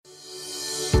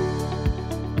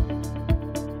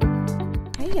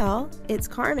y'all, it's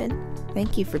Carmen.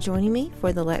 Thank you for joining me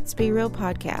for the Let's Be Real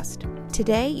podcast.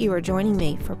 Today you are joining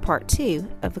me for part 2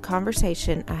 of a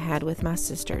conversation I had with my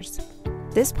sisters.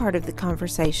 This part of the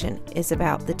conversation is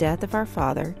about the death of our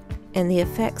father and the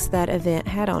effects that event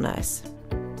had on us.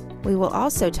 We will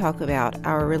also talk about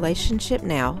our relationship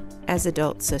now as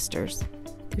adult sisters.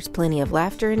 There's plenty of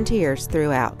laughter and tears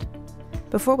throughout.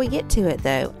 Before we get to it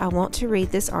though, I want to read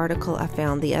this article I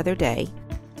found the other day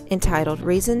entitled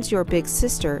Reasons Your Big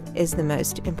Sister is the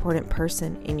Most Important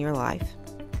Person in Your Life.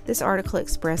 This article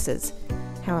expresses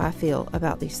how I feel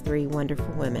about these 3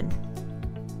 wonderful women.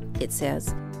 It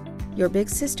says, your big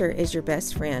sister is your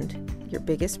best friend, your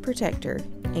biggest protector,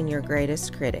 and your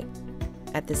greatest critic.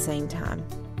 At the same time,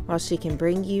 while she can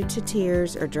bring you to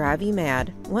tears or drive you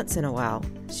mad once in a while,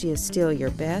 she is still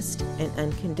your best and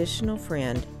unconditional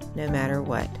friend no matter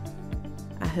what.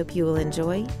 I hope you will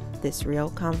enjoy this real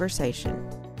conversation.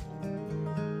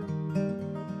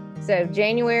 So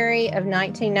January of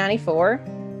 1994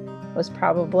 was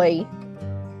probably,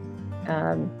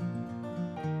 I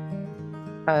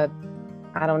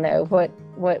don't know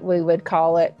what we would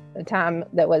call it, a time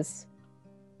that was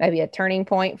maybe a turning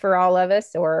point for all of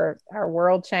us, or our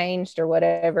world changed or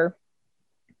whatever.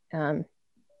 So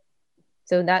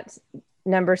that's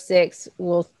number 6.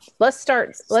 Let's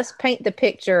paint the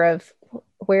picture of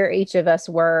where each of us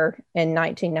were in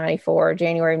 1994,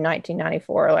 January of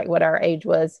 1994, like what our age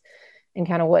was and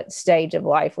kind of what stage of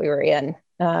life we were in.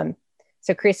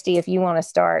 So Christy, if you want to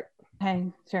start.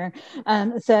 Okay, sure.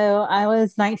 So I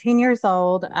was 19 years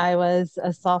old. I was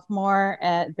a sophomore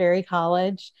at Berry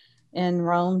College in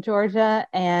Rome, Georgia.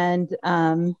 And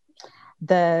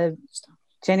the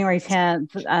January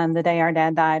 10th, the day our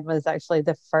dad died, was actually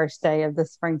the first day of the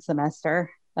spring semester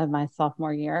of my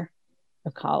sophomore year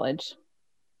of college.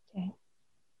 Okay.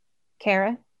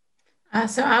 Kara?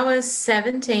 So I was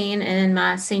 17 in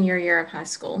my senior year of high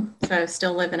school, so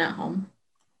still living at home.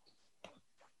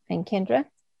 And Kendra?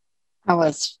 I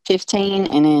was 15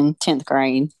 and in 10th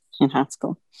grade in high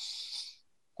school.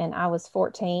 And I was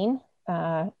 14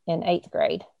 in 8th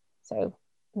grade, so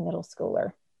middle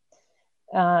schooler.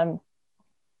 A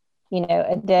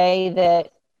day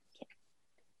that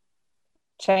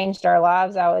changed our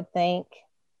lives, I think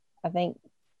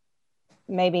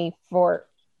maybe for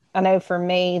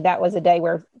me, that was a day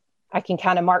where I can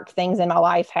kind of mark things in my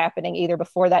life happening either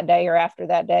before that day or after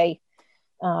that day.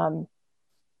 A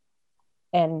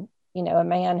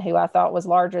man who I thought was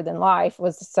larger than life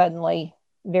was suddenly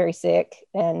very sick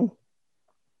and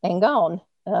gone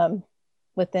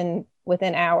within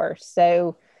hours.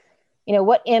 So,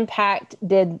 what impact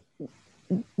did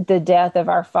the death of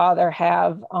our father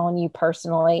have on you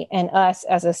personally and us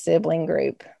as a sibling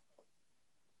group?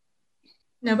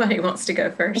 Nobody wants to go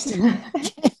first.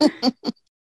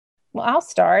 Well, I'll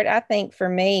start. I think for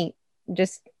me,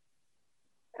 just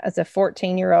as a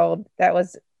 14-year-old,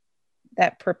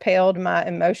 that propelled my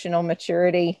emotional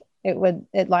maturity. It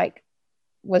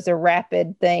was a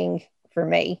rapid thing for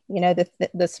me.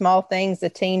 The small things, the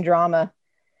teen drama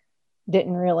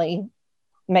didn't really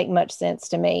make much sense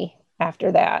to me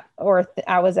after that, or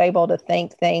I was able to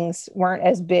think things weren't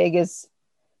as big as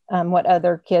what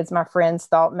other kids, my friends,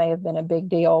 thought may have been a big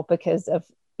deal because of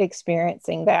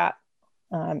experiencing that,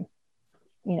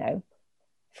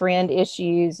 friend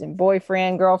issues and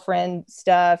boyfriend, girlfriend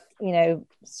stuff,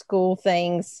 school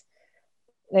things.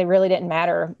 They really didn't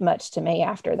matter much to me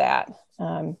after that.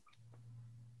 And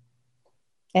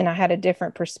I had a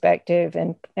different perspective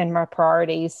and my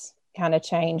priorities kind of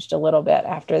changed a little bit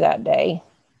after that day.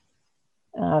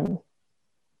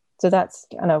 So that's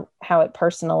kind of how it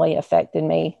personally affected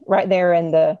me right there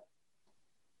in the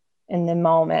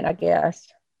moment, I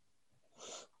guess.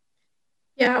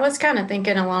 Yeah, I was kind of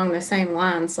thinking along the same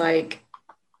lines. I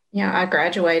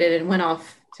graduated and went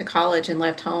off to college and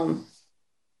left home.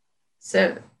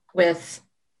 So with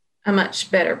a much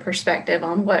better perspective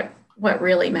on what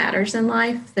really matters in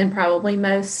life than probably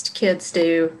most kids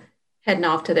do heading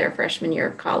off to their freshman year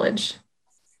of college.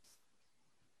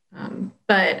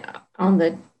 But on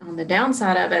the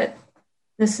downside of it,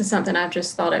 this is something I've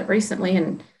just thought of recently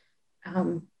and,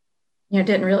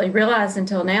 didn't really realize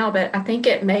until now, but I think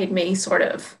it made me sort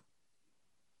of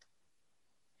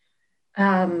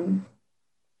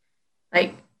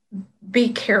be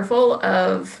careful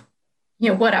of,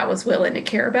 what I was willing to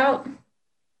care about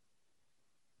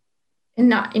and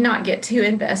not get too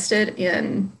invested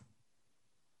in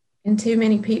too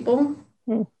many people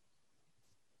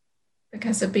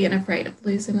because of being afraid of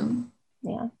losing them.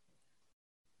 Yeah.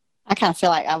 I kind of feel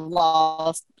like I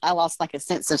lost like a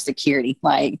sense of security.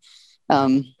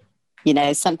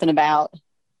 Something about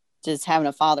just having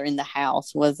a father in the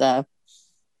house was a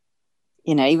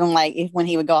even like when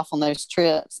he would go off on those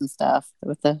trips and stuff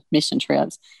with the mission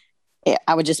trips,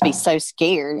 I would just be so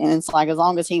scared. And it's like, as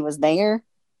long as he was there,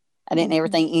 I didn't ever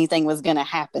think anything was going to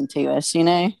happen to us,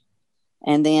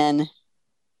 And then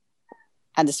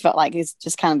I just felt like it's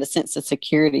just kind of a sense of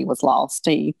security was lost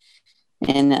too.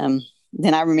 And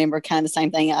then I remember kind of the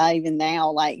same thing. I even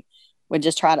now like would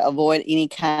just try to avoid any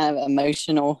kind of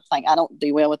emotional, like I don't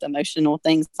do well with emotional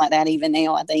things like that. Even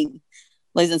now, I think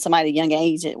losing somebody at a young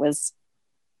age,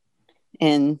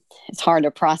 and it's hard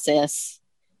to process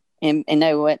and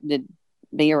know what to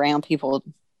be around people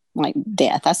like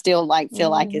death. I still feel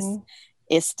like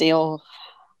it's still,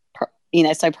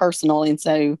 so personal and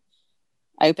so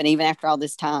open. Even after all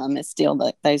this time, it's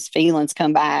still those feelings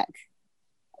come back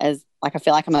as like, I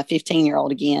feel like I'm a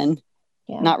 15-year-old again,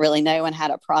 not really knowing how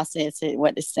to process it,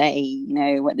 what to say,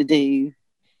 what to do.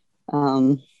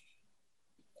 And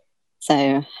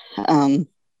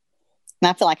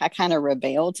I feel like I kind of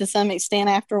rebelled to some extent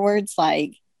afterwards,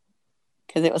 like,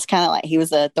 because it was kind of like he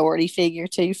was the authority figure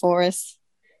too for us.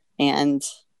 And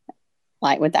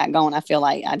like with that going, I feel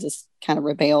like I just kind of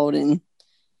rebelled and,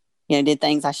 did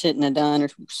things I shouldn't have done or,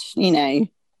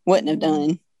 wouldn't have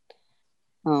done.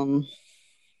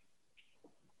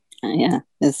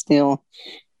 It's still,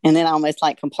 and then I almost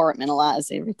like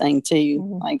compartmentalize everything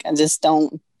too. Like I just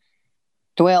don't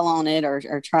dwell on it or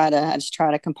I just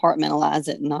try to compartmentalize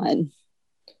it and not,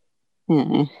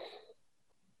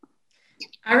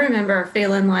 I remember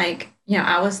feeling like,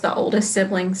 I was the oldest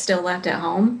sibling still left at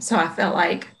home. So I felt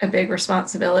like a big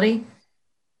responsibility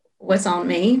was on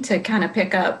me to kind of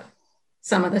pick up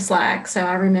some of the slack. So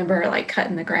I remember like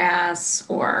cutting the grass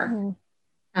or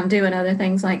doing other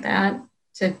things like that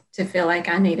to feel like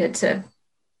I needed to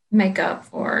make up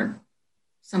for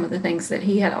some of the things that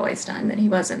he had always done that he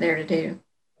wasn't there to do,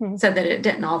 so that it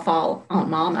didn't all fall on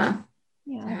Mama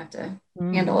to have to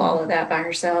handle all of that by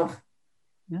herself.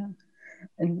 Yeah.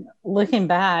 And looking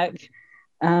back,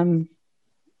 I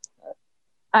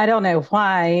don't know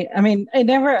why. I mean, it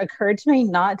never occurred to me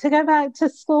not to go back to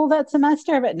school that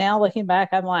semester, but now looking back,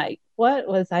 I'm like, what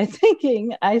was I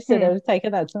thinking? I should have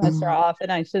taken that semester off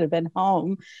and I should have been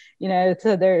home,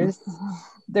 so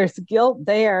there's guilt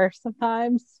there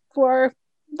sometimes for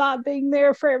not being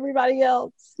there for everybody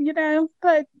else,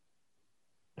 but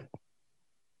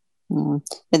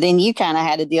but then you kind of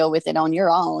had to deal with it on your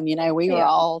own. We were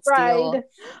all still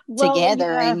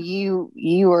together, and you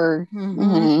were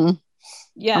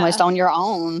almost on your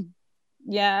own.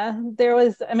 Yeah, there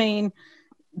was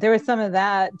some of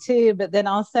that too, but then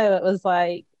also it was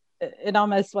like it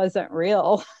almost wasn't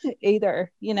real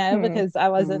either, because I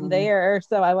wasn't there,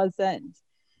 so I wasn't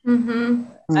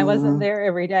there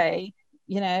every day,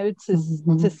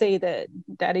 to see that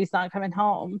Daddy's not coming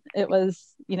home. It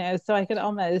was, so I could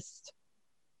almost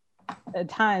at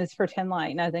times pretend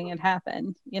like nothing had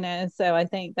happened, so I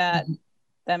think that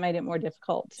made it more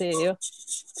difficult too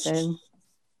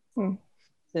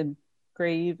to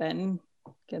grieve and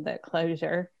get that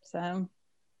closure. So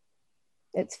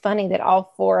it's funny that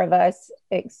all four of us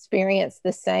experienced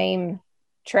the same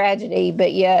tragedy,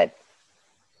 but yet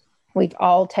we've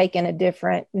all taken a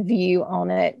different view on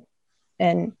it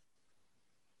and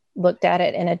looked at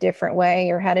it in a different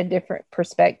way or had a different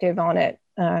perspective on it.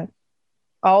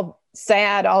 All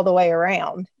sad all the way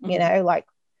around, like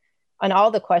on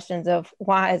all the questions of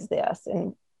why is this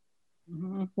and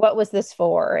what was this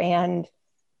for? And,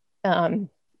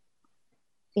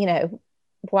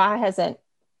 why hasn't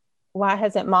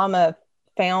Mama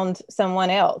found someone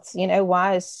else?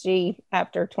 Why is she,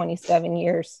 after 27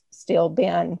 years, still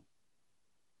been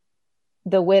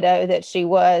the widow that she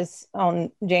was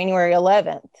on January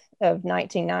 11th of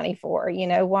 1994?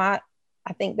 Why?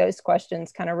 I think those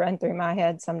questions kind of run through my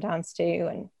head sometimes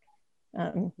too.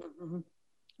 And,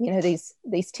 these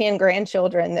 10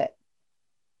 grandchildren that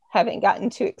haven't gotten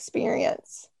to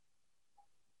experience,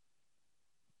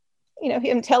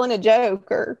 him telling a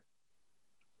joke or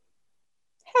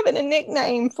having a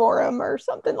nickname for him or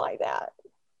something like that.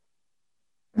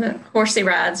 The horsey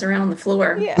rides around the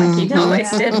floor like he always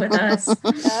did with us,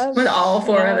 with all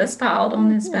four of us piled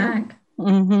on his back.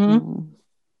 And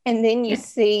then you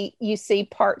see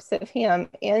parts of him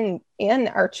in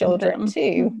our children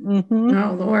too.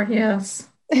 Oh Lord, yes.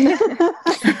 Good,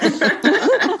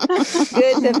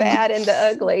 the bad, and the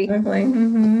ugly.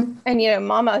 And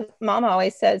Mama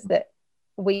always says that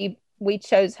we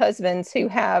chose husbands who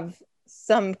have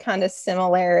some kind of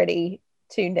similarity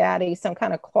to Daddy, some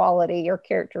kind of quality or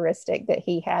characteristic that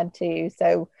he had too.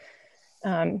 So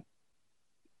I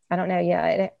don't know.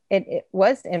 Yeah, it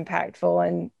was impactful,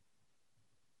 and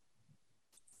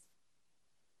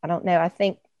I don't know. I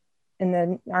think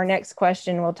our next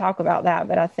question, we'll talk about that.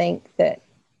 But I think that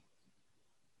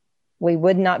we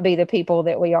would not be the people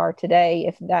that we are today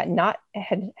if that not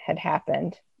had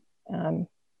happened. And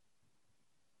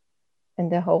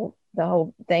the whole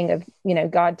thing of,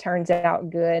 God turns out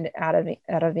good out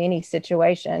of any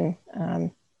situation.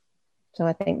 So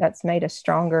I think that's made us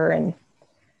stronger, and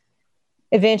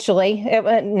eventually it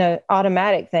wasn't an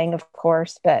automatic thing, of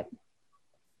course, but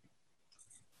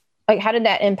like, how did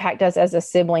that impact us as a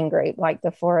sibling group, like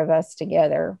the four of us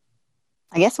together?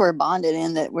 I guess we're bonded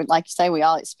in that we're, like you say, we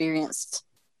all experienced,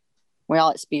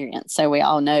 so we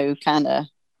all know kind of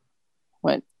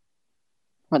what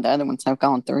the other ones have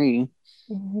gone through.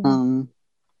 Mm-hmm.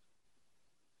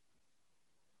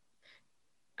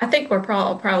 I think we're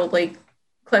probably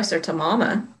closer to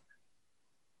Mama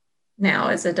now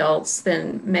as adults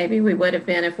than maybe we would have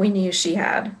been if we knew she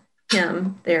had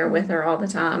him there with her all the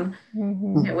time.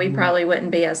 Mm-hmm. And we probably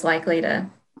wouldn't be as likely to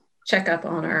check up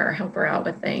on her or help her out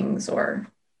with things or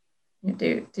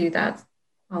do that,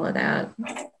 all of that.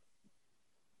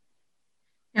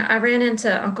 Yeah, I ran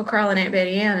into Uncle Carl and Aunt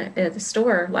Betty Ann at the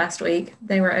store last week.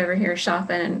 They were over here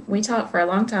shopping, and we talked for a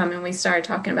long time, and we started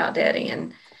talking about Daddy,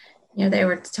 and they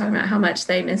were talking about how much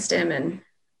they missed him, and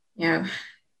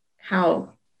how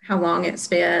long it's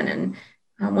been. And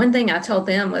one thing I told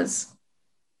them was,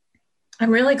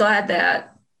 I'm really glad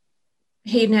that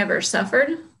he never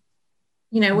suffered.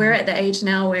 We're at the age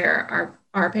now where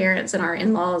our parents and our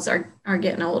in-laws are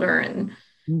getting older, and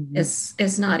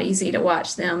it's not easy to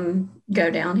watch them go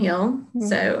downhill. Mm-hmm.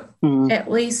 So at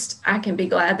least I can be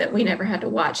glad that we never had to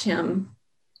watch him,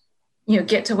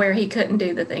 get to where he couldn't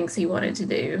do the things he wanted to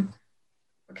do,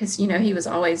 because, he was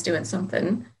always doing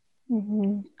something.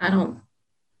 Mm-hmm. I don't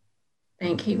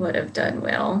think he would have done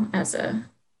well as a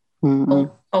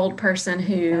old person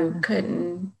who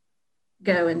couldn't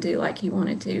go and do like he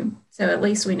wanted to. So at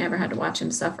least we never had to watch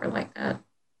him suffer like that.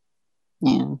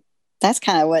 Yeah. That's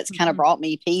kind of what's kind of brought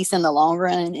me peace in the long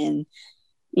run. And,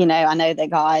 I know that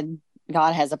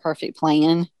God has a perfect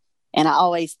plan. And I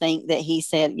always think that he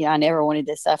said, I never wanted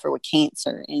to suffer with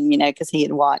cancer. And, because he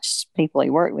had watched people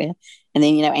he worked with. And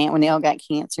then, Aunt Winnell got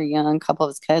cancer young. A couple of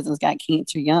his cousins got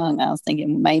cancer young. I was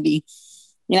thinking maybe,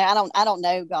 I don't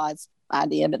know God's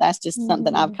idea, but that's just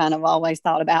something I've kind of always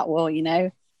thought about. Well,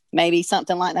 maybe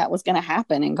something like that was going to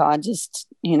happen, and God just,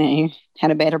 had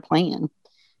a better plan.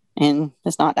 And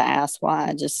it's not to ask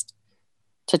why, just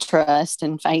to trust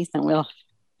and faith, and we'll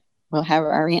have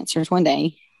our answers one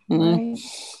day. Right.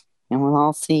 And we'll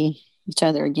all see each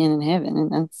other again in heaven.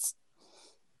 And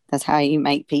that's how you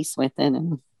make peace with it.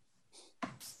 And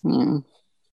All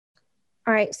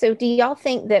right. So do y'all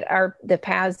think that the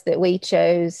paths that we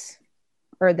chose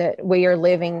or that we are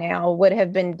living now would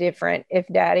have been different if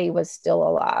Daddy was still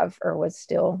alive or was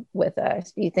still with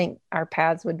us? Do you think our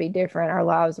paths would be different? Our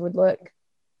lives would look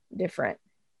different?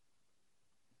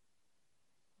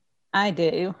 I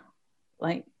do.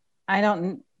 I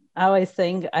always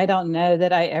think, I don't know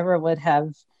that I ever would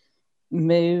have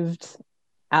moved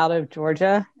out of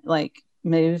Georgia,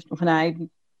 moved when I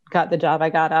got the job I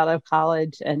got out of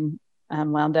college, and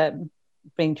wound up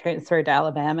being transferred to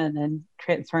Alabama and then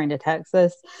transferring to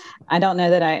Texas. I don't know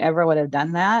that I ever would have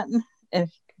done that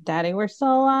if Daddy were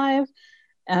still alive.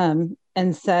 And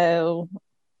so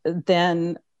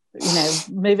then,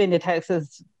 moving to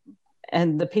Texas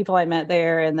and the people I met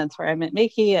there, and that's where I met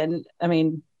Mickey. And I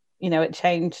mean, it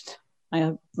changed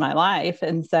my life.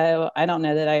 And so I don't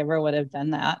know that I ever would have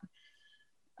done that.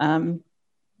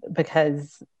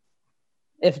 Because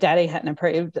if Daddy hadn't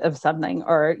approved of something,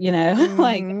 or,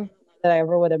 that I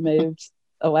ever would have moved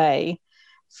away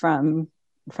from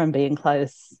being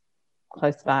close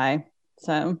by.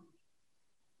 So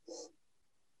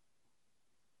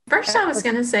first I was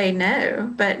going to say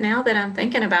no, but now that I'm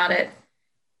thinking about it,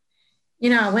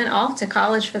 I went off to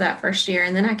college for that first year,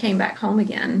 and then I came back home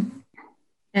again.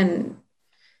 And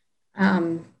I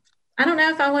don't know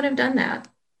if I would have done that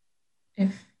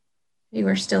if he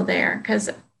were still there, because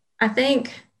I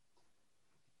think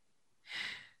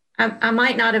I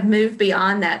might not have moved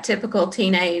beyond that typical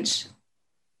teenage,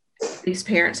 these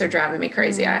parents are driving me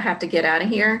crazy, I have to get out of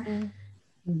here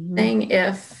thing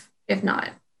if not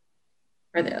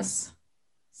for this.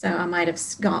 So I might have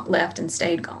left and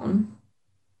stayed gone.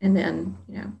 And then,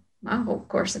 my whole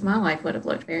course of my life would have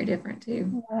looked very different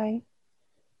too. Right.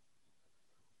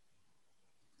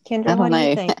 Kendra, what do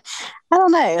you think? I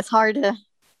don't know. It's hard to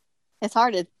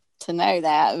know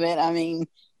that, but I mean,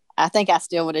 I think I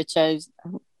still would have chose.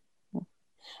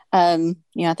 I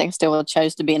think I still would have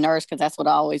chose to be a nurse, because that's what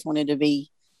I always wanted to be,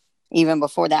 even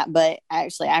before that. But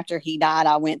actually, after he died,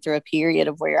 I went through a period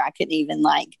of where I couldn't even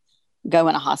go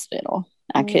in a hospital.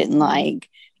 I couldn't I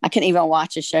couldn't even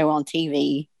watch a show on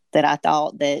TV that I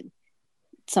thought that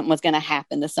something was going to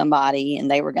happen to somebody and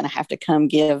they were going to have to come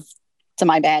give to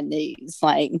my bad news.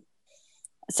 Like,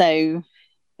 so,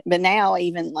 but now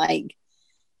even like,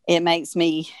 it makes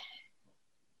me,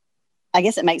 I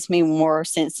guess it makes me more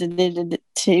sensitive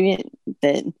to it,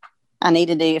 that I need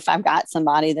to do, if I've got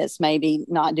somebody that's maybe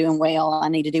not doing well, I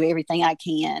need to do everything I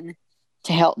can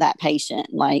to help that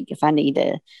patient. Like if I need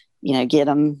to, you know, get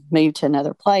them moved to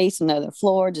another place, another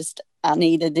floor, just, I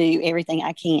need to do everything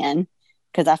I can,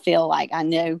 because I feel like I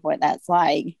know what that's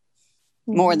like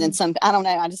more than some, I don't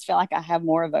know. I just feel like I have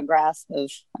more of a grasp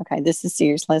of, okay, this is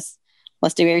serious. Let's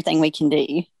do everything we can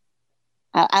do.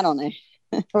 I don't know.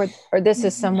 or this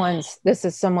is someone's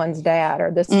dad,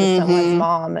 or this is someone's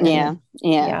mom. And,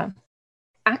 yeah.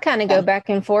 I kind of go back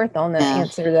and forth on the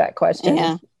answer to that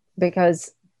question,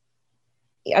 because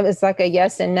it was like a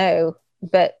yes and no.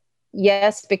 But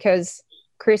yes, because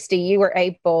Christy,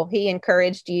 he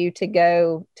encouraged you to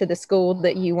go to the school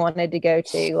that you wanted to go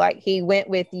to. Like he went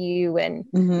with you and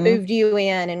moved you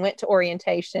in and went to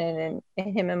orientation,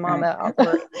 and him and Mama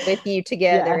were with you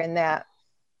together in that.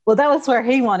 Well, that was where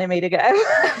he wanted me to go.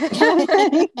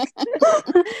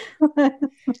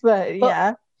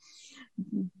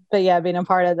 But yeah, being a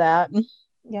part of that.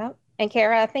 Yeah. And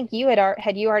Kara, I think you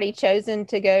had you already chosen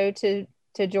to go to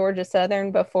Georgia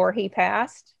Southern before he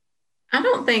passed? I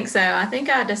don't think so. I think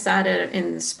I decided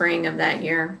in the spring of that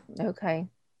year. Okay.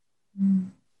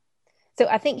 So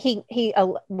I think he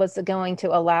was going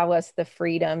to allow us the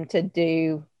freedom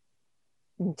to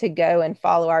go and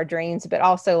follow our dreams. But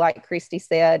also, like Christy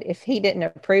said, if he didn't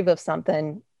approve of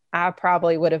something, I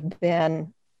probably would have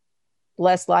been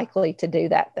less likely to do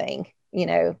that thing, you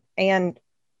know, and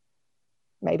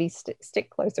maybe stick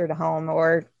closer to home,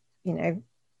 or, you know,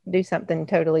 do something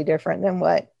totally different than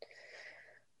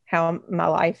how my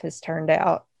life has turned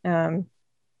out.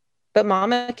 But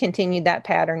Mama continued that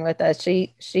pattern with us.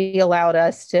 She allowed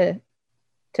us to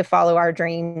follow our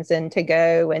dreams and to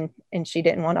go, and she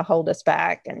didn't want to hold us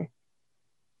back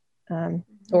and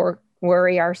or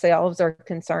worry ourselves or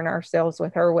concern ourselves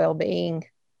with her well-being.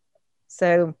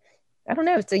 So I don't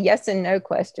know. It's a yes and no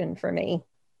question for me.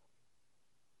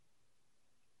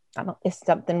 It's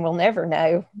something we'll never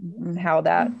know how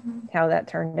that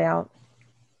turned out.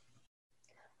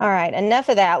 All right, enough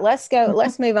of that. Let's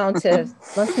move on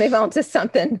to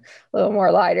something a little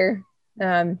more lighter.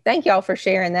 Thank y'all for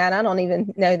sharing that. I don't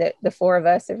even know that the four of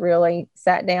us have really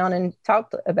sat down and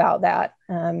talked about that,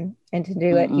 and to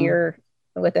do it here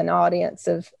with an audience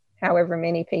of however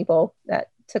many people,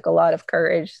 that took a lot of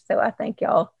courage. So I thank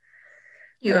y'all.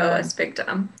 You owe us big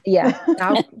time. Yeah.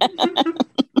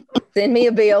 Send me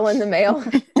a bill in the mail.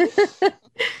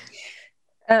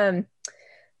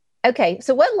 Okay.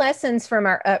 So what lessons from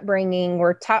our upbringing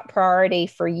were top priority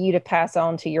for you to pass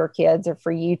on to your kids, or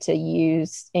for you to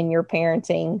use in your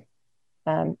parenting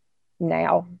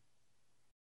now?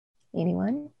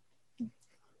 Anyone?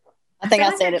 I think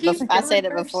I said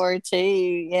it before too.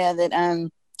 Yeah. That,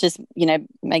 just, you know,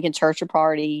 making church a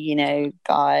party, you know,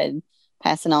 God,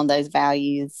 passing on those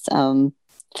values,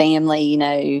 family, you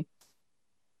know,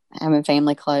 having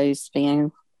family close,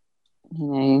 being, you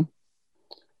know,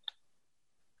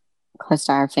 close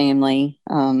to our family,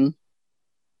 and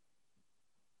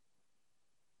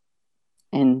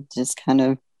just kind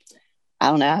of,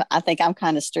 I don't know, I think I'm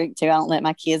kind of strict too. I don't let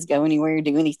my kids go anywhere,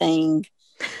 do anything.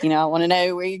 You know, I want to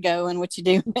know where you're going, what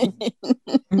you're doing,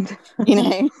 you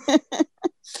know.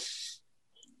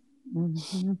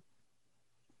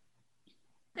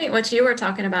 I think what you were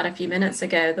talking about a few minutes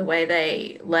ago, the way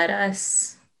they let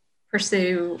us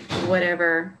pursue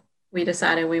whatever we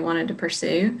decided we wanted to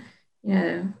pursue, you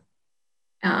know,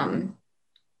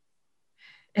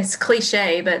 it's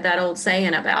cliche, but that old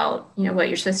saying about, you know, what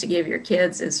you're supposed to give your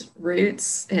kids is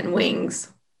roots and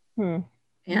wings.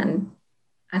 And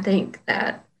I think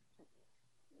that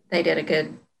they did a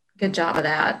good job of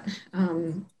that.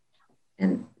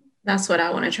 And that's what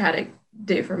I want to try to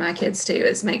do for my kids too,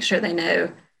 is make sure they know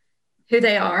who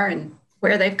they are and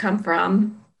where they've come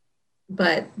from,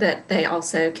 but that they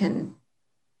also can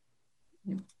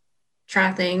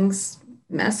try things,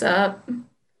 mess up,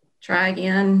 try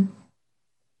again,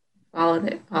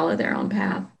 follow their own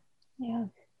path. Yeah.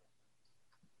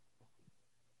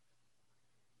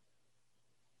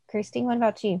 Christy, what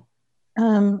about you?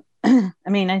 I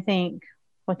mean, I think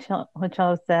what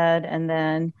y'all said, and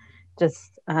then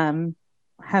just having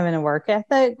a work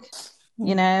ethic,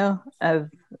 you know,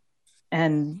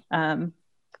 and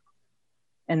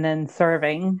then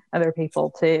serving other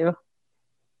people too,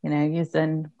 you know,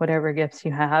 using whatever gifts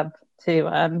you have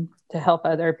to help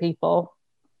other people.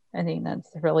 I think that's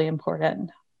really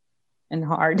important and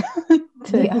hard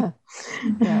Yeah.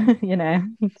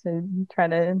 to try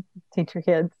to teach your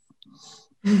kids.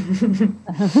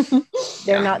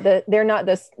 They're not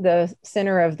the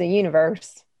center of the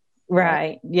universe.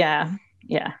 Right. Yeah.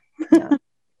 Yeah.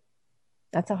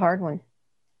 That's a hard one.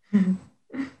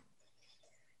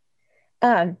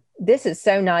 This is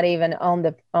so not even on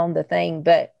the thing,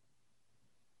 but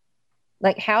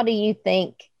like, how do you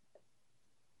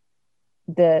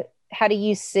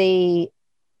see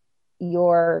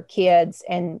your kids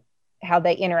and how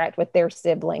they interact with their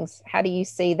siblings? How do you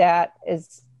see that?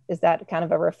 Is that kind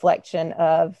of a reflection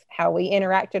of how we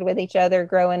interacted with each other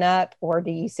growing up, or do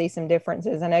you see some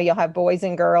differences? I know you'll have boys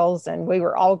and girls, and we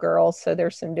were all girls, so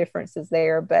there's some differences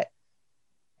there, but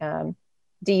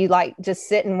do you like just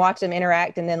sit and watch them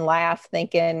interact and then laugh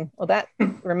thinking, well, that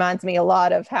reminds me a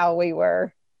lot of how we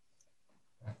were?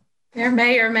 There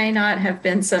may or may not have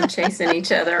been some chasing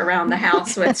each other around the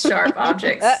house with sharp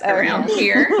objects around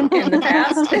here in the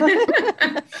past.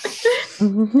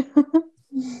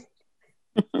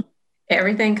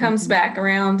 Everything comes back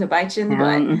around to bite you in the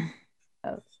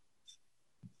butt.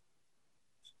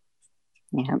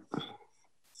 Yeah.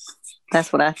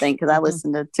 That's what I think, because I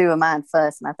listened to two of mine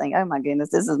fuss and I think, oh my goodness,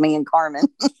 this is me and Carmen.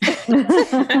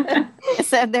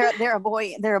 Except they're a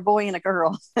boy and a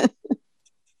girl.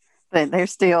 But they're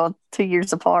still 2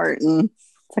 years apart and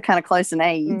they're kind of close in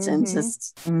age. And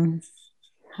just I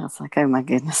was like, oh my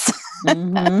goodness.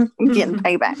 I'm getting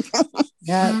payback.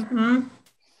 Yeah.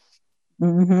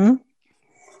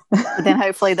 But then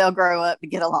hopefully they'll grow up to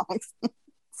get along.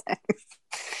 So,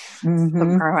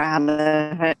 they'll grow out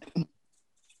of it.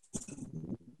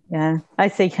 Yeah, I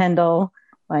see Kendall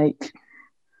like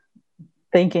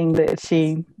thinking that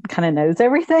she kind of knows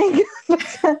everything,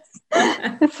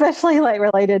 especially like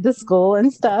related to school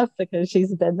and stuff, because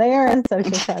she's been there, and so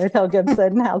she's trying to tell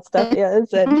Gibson how stuff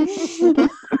is, and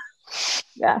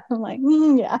yeah, I'm like,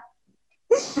 yeah.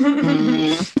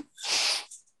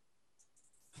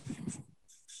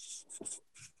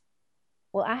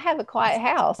 Well, I have a quiet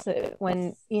house.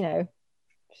 When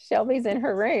Shelby's in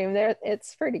her room, there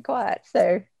it's pretty quiet,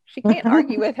 so she can't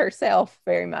argue with herself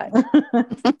very much.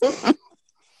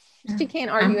 She can't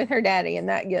argue with her daddy, and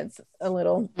that gets a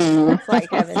little, it's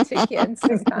like having two kids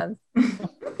sometimes.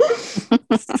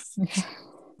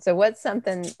 So what's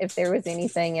something, if there was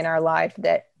anything in our life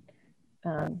that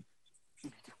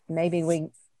maybe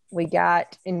we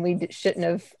got and we shouldn't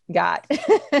have got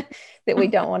that we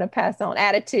don't want to pass on,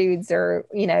 attitudes or,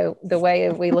 the way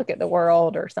we look at the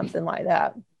world or something like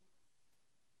that?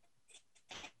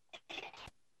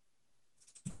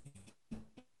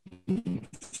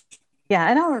 Yeah,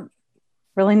 I don't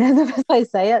really know the best way to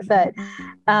say it, but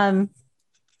I'm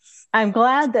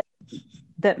glad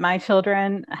that my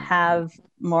children have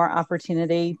more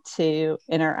opportunity to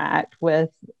interact with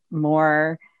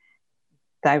more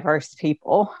diverse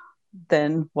people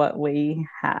than what we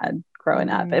had growing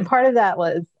up. And part of that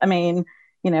was,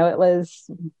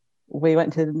 we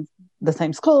went to the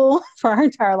same school for our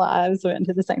entire lives. We went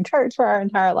to the same church for our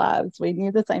entire lives. We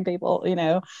knew the same people,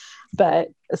 but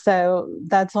so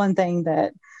that's one thing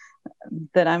that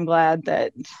I'm glad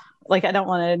that, like, I don't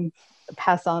want to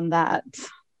pass on that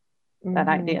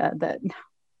idea that,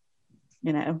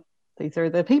 these are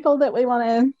the people that we want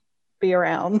to be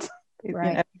around.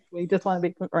 Right. We just want to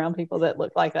be around people that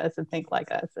look like us and think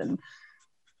like us and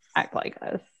act like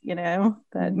us,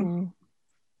 that,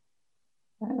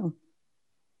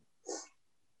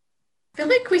 I feel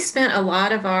like we spent a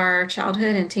lot of our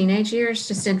childhood and teenage years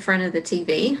just in front of the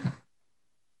TV.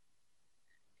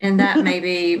 And that may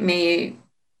be me,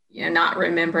 not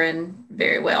remembering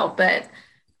very well, but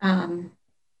I've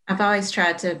always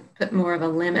tried to put more of a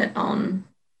limit on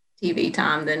TV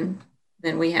time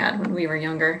than we had when we were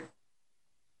younger.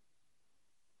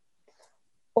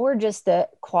 Or just the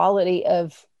quality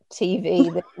of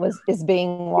TV that is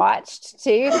being watched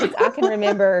too. Because I can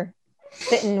remember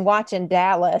sitting watching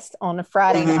Dallas on a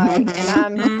Friday night,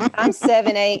 and I'm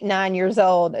 7, 8, 9 years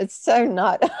old. It's so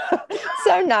not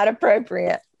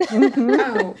appropriate.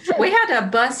 Oh, we had to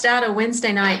bust out of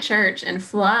Wednesday night church and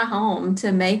fly home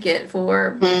to make it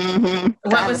for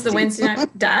what was the Wednesday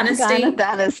night? Dynasty.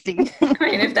 I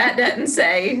mean, if that doesn't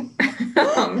say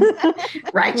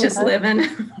righteous living.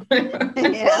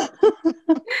 Yeah.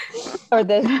 Or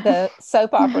the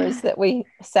soap operas that we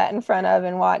sat in front of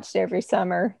and watched every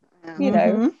summer.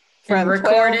 From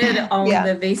recorded on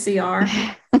the VCR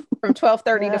from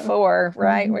 12:30 to 4,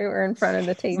 right? We were in front of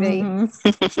the TV.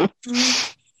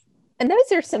 And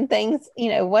those are some things,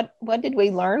 what did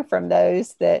we learn from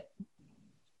those that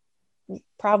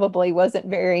probably wasn't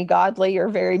very godly or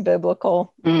very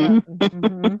biblical?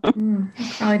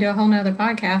 Probably do a whole nother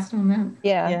podcast on that.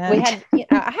 Yeah.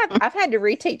 I've had to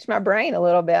reteach my brain a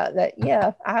little bit that,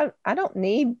 I don't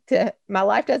need to, my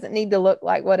life doesn't need to look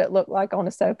like what it looked like on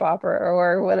a soap opera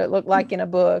or what it looked like in a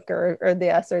book or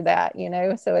this or that,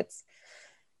 so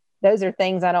those are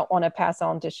things I don't want to pass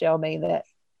on to Shelby, that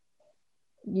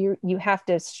you have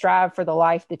to strive for the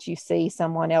life that you see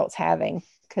someone else having,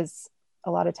 because a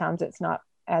lot of times it's not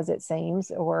as it seems,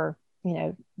 or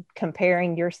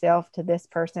comparing yourself to this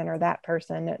person or that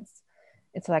person,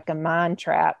 it's like a mind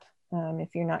trap.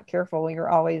 If you're not careful, you're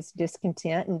always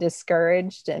discontent and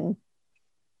discouraged and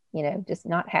just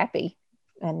not happy,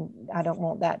 and I don't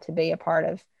want that to be a part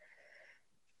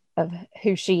of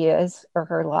who she is or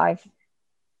her life.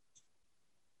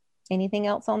 Anything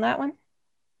else on that one?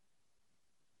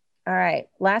 All right,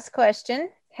 last question.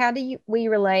 How do we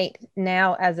relate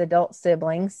now as adult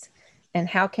siblings, and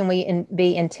how can we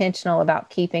be intentional about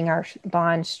keeping our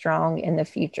bond strong in the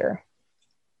future?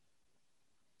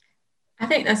 I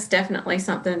think that's definitely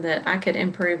something that I could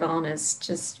improve on, is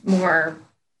just more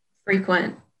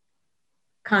frequent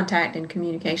contact and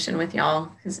communication with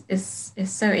y'all, because it's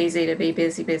so easy to be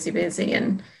busy,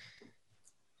 and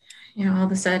all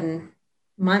of a sudden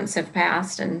months have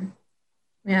passed and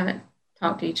we haven't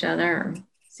talked to each other or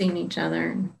seen each other.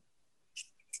 And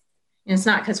it's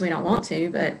not because we don't want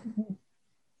to, but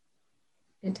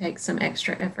it takes some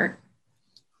extra effort.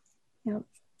 Yep.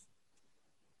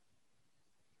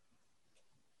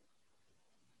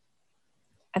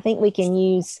 I think we can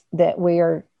use that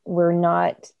we're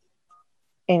not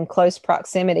in close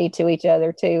proximity to each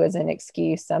other too as an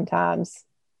excuse sometimes.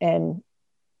 And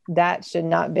that should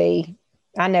not be.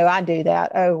 I know I do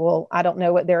that. Oh, well, I don't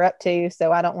know what they're up to,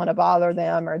 so I don't want to bother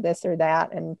them or this or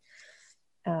that. And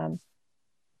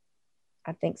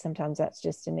I think sometimes that's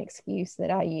just an excuse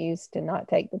that I use to not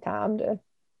take the time to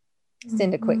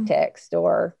send a quick text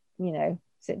or,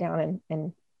 sit down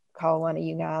and call one of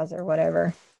you guys or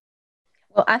whatever.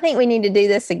 Well, I think we need to do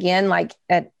this again, like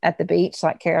at the beach,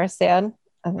 like Kara said.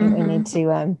 I think we need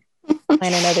to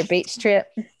plan another beach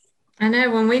trip. I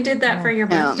know when we did that for your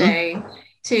birthday,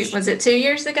 was it 2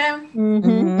 years ago?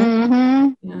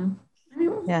 Mm-hmm. Yeah.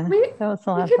 Yeah, that was a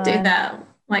lot we could of do fun. that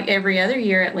like every other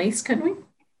year at least, couldn't we?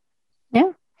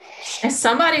 Yeah. It's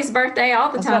somebody's birthday all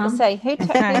the I was time. about to say, who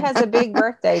has a big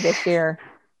birthday this year?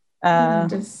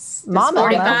 Does Mama.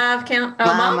 45 count? Oh,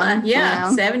 Mama.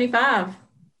 Yeah, 75.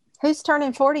 Who's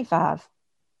turning 45?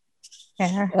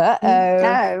 Yeah.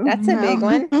 Uh-oh. That's a big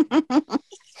one.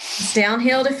 It's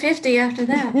downhill to 50 after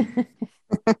that.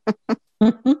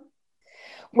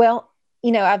 Well,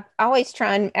 I always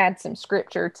try and add some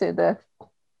scripture to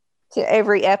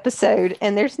every episode,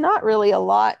 and there's not really a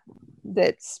lot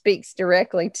that speaks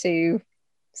directly to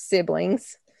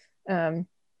siblings.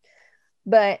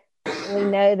 But we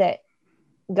know that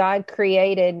God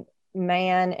created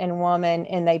man and woman,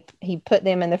 and he put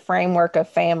them in the framework of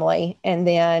family, and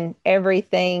then every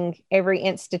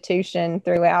institution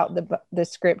throughout the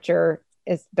scripture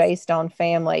is based on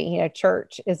family.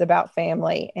 Church is about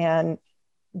family, and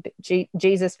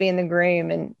Jesus being the groom,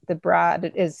 and the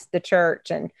bride is the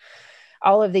church, and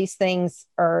all of these things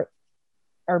are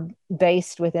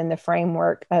based within the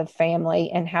framework of family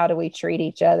and how do we treat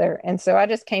each other. And so I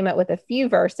just came up with a few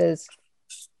verses,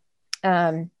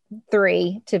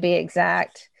 3 to be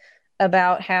exact,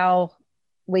 about how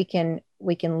we can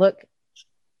look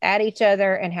at each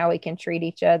other and how we can treat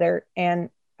each other. And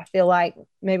I feel like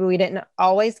maybe we didn't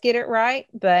always get it right,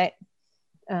 but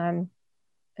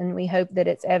and we hope that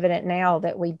it's evident now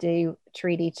that we do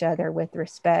treat each other with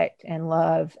respect and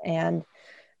love. And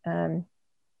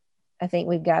I think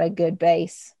we've got a good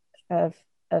base of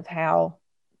how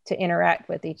to interact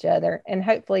with each other. And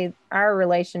hopefully our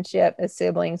relationship as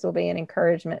siblings will be an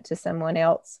encouragement to someone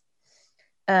else.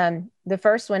 The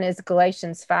first one is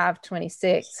Galatians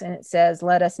 5:26, and it says,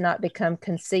 "Let us not become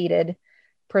conceited,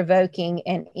 provoking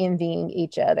and envying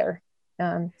each other."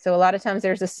 So a lot of times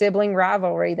there's a sibling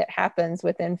rivalry that happens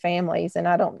within families, and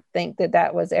I don't think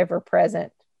that was ever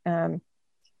present.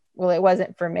 Well, it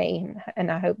wasn't for me,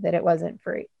 and I hope that it wasn't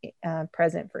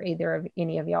present for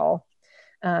any of y'all.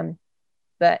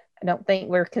 But I don't think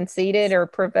we're conceited or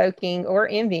provoking or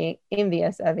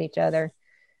envious of each other.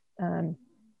 And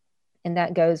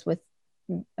that goes with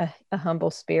a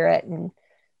humble spirit and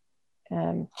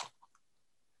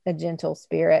a gentle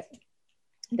spirit.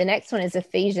 The next one is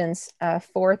Ephesians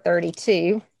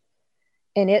 4:32.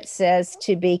 And it says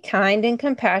to be kind and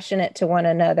compassionate to one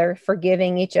another,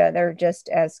 forgiving each other, just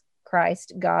as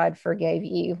Christ, God, forgave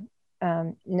you.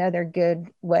 Another good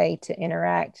way to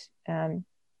interact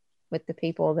with the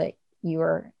people that you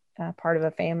are part of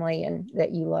a family and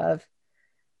that you love.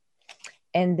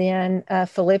 And then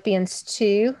Philippians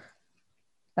 2,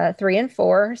 3 and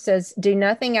 4 says, do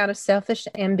nothing out of selfish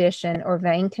ambition or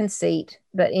vain conceit,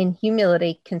 but in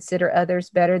humility consider others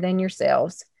better than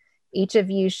yourselves. Each of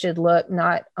you should look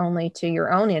not only to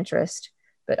your own interest,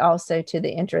 but also to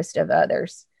the interest of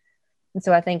others. And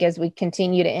so I think as we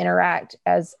continue to interact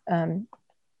as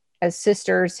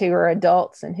sisters who are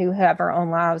adults and who have our own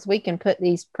lives, we can put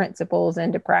these principles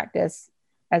into practice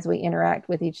as we interact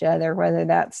with each other, whether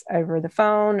that's over the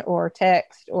phone or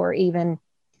text, or even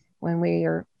when we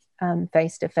are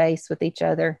face to face with each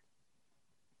other.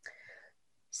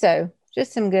 So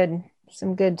just some good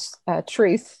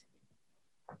truth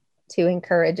to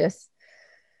encourage us.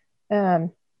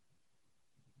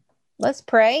 Let's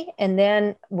pray, and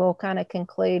then we'll kind of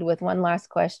conclude with one last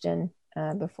question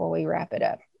before we wrap it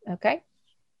up. Okay.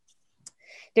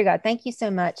 Dear God, thank you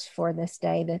so much for this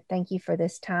day. Thank you for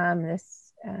this time,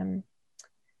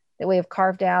 that we have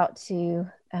carved out to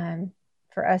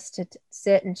for us to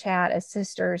sit and chat as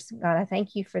sisters. God, I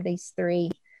thank you for these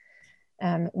three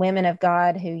women of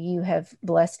God who you have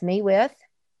blessed me with,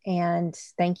 and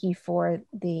thank you for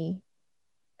the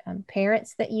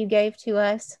parents that you gave to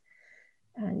us.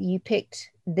 You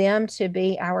picked them to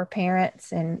be our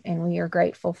parents, and we are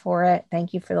grateful for it.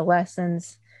 Thank you for the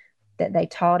lessons that they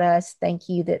taught us. Thank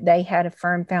you that they had a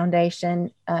firm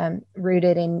foundation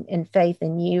rooted in faith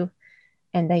in you,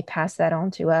 and they passed that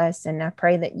on to us. And I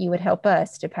pray that you would help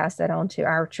us to pass that on to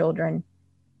our children,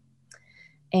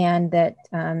 and that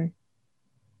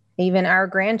even our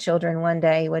grandchildren one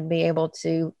day would be able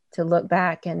to look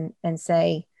back and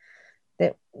say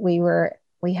that we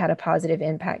had a positive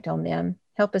impact on them.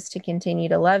 Help us to continue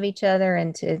to love each other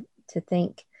and to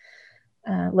think,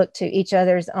 look to each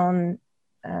other's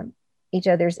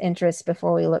interests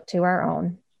before we look to our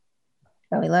own.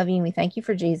 So we love you and we thank you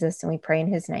for Jesus, and we pray in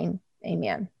his name.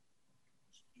 Amen.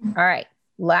 All right.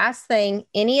 Last thing,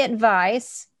 any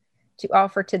advice to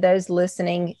offer to those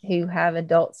listening who have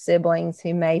adult siblings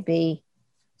who may be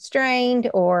strained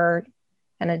or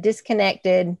kind of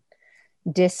disconnected,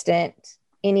 distant?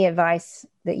 Any advice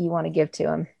that you want to give to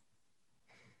them?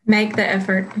 Make the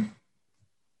effort.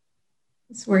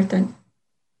 It's worth it.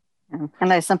 I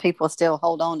know some people still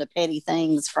hold on to petty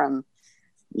things from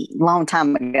a long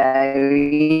time ago,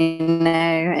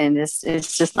 and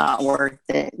it's just not worth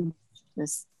it.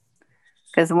 Just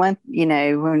because when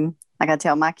like I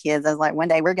tell my kids, I was like, one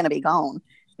day we're going to be gone,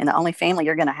 and the only family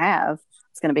you're going to have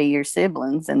is going to be your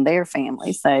siblings and their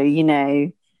family. So,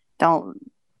 don't,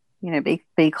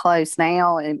 be close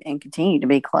now and continue to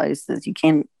be close as you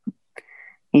can,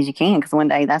 because one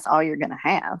day that's all you're going to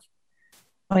have.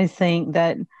 I always think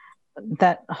that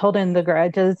holding the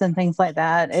grudges and things like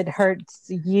that, it hurts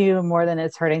you more than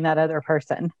it's hurting that other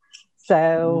person.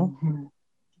 So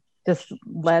just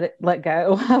let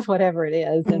go of whatever it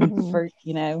is and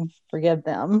forgive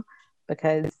them,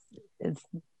 because it's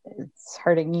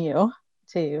hurting you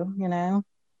too,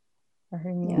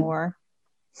 hurting you more.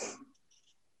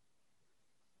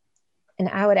 And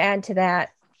I would add to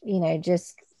that,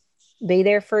 just be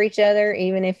there for each other,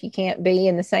 even if you can't be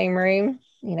in the same room.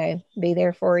 Be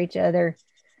there for each other,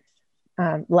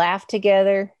 laugh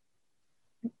together,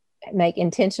 make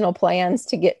intentional plans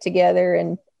to get together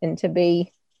and to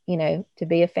be a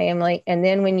family. And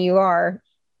then when you are,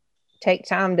 take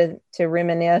time to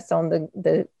reminisce on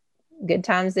the good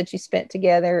times that you spent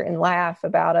together and laugh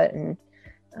about it. And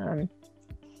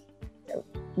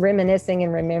reminiscing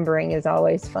and remembering is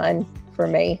always fun for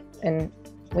me. And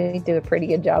we do a pretty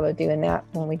good job of doing that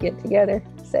when we get together.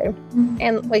 So,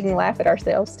 and we can laugh at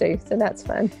ourselves too. So that's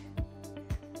fun.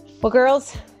 Well,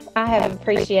 girls, I have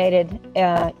appreciated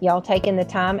y'all taking the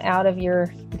time out of your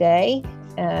day.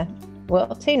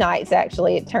 2 nights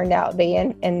actually it turned out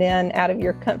being, and then out of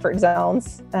your comfort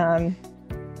zones to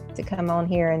come on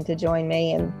here and to join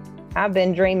me. And I've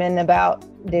been dreaming about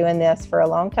doing this for a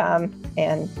long time,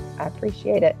 and I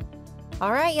appreciate it.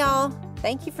 All right, y'all.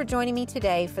 Thank you for joining me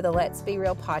today for the Let's Be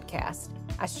Real podcast.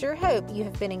 I sure hope you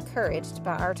have been encouraged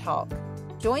by our talk.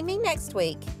 Join me next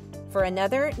week for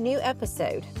another new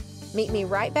episode. Meet me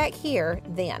right back here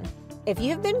then. If you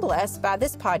have been blessed by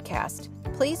this podcast,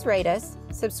 please rate us,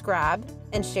 subscribe,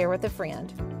 and share with a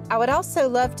friend. I would also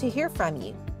love to hear from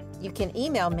you. You can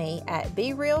email me at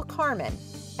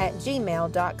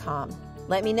berealcarmen@gmail.com.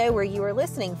 Let me know where you are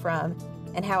listening from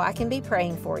and how I can be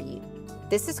praying for you.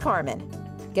 This is Carmen.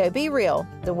 Go be real.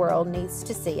 The world needs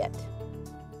to see it.